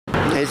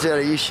He said,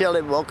 "Are you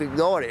Shelley Mulkey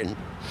Gordon?"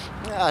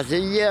 I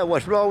said, "Yeah,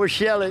 what's wrong with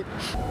Shelley?"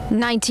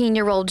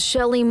 19-year-old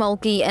Shelley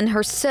Mulkey and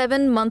her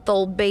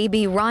 7-month-old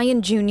baby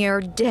Ryan Jr.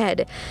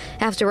 dead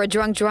after a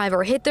drunk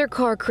driver hit their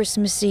car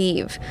Christmas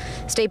Eve.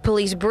 State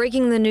police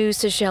breaking the news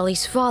to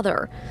Shelley's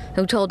father,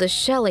 who told us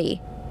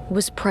Shelley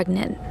was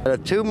pregnant. A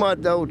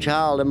 2-month-old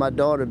child in my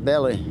daughter's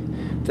belly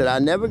that I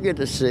never get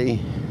to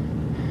see.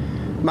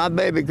 My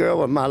baby girl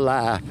was my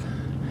life.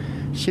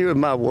 She was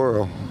my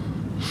world.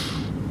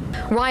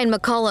 Ryan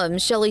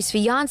McCullum, Shelley's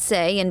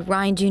fiance and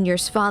Ryan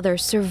Jr.'s father,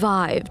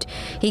 survived.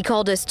 He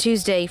called us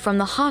Tuesday from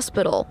the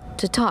hospital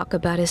to talk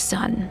about his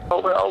son.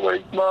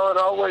 Always smiling,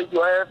 always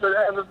laughing,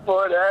 having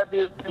fun, happy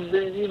as can be.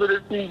 Even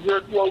if he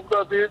just woke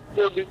up, he'd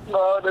still be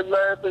smiling and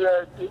laughing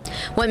at you.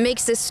 What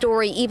makes this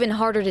story even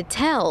harder to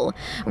tell,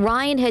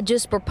 Ryan had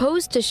just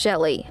proposed to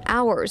Shelley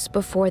hours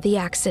before the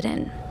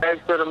accident.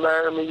 Asked her to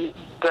marry me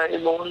the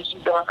same morning she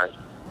died.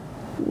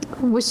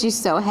 Was she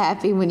so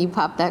happy when you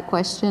popped that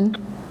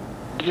question?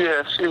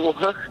 Yeah, she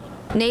was.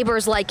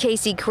 Neighbors like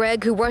Casey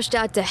Craig, who rushed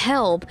out to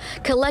help,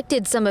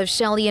 collected some of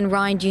Shelley and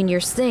Ryan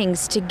Jr.'s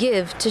things to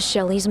give to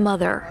Shelley's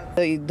mother.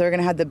 They're going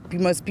to have the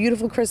most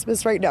beautiful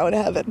Christmas right now in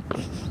heaven.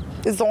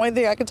 It's the only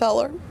thing I can tell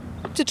her,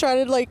 to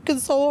try to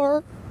console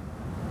her.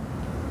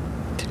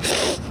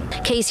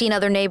 Casey and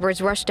other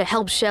neighbors rushed to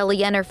help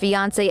Shelley and her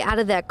fiance out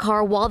of that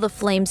car while the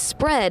flames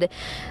spread,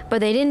 but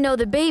they didn't know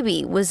the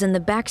baby was in the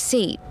back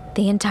seat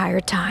the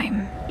entire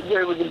time.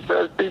 They were the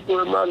best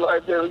people in my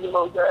life. They were the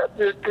most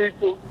happiest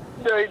people.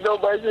 There ain't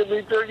nobody should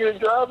be drinking and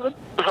driving.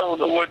 I don't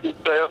know what to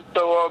say. I'm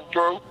so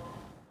broke.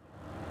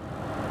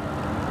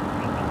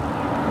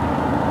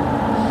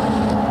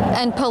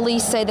 And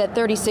police say that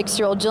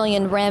 36-year-old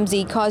Jillian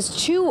Ramsey caused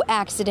 2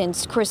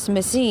 accidents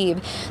Christmas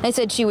Eve. They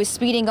said she was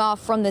speeding off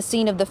from the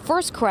scene of the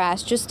first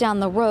crash just down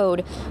the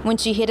road when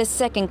she hit a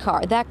second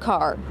car, that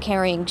car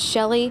carrying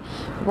Shelley,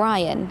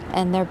 Ryan,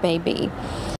 and their baby.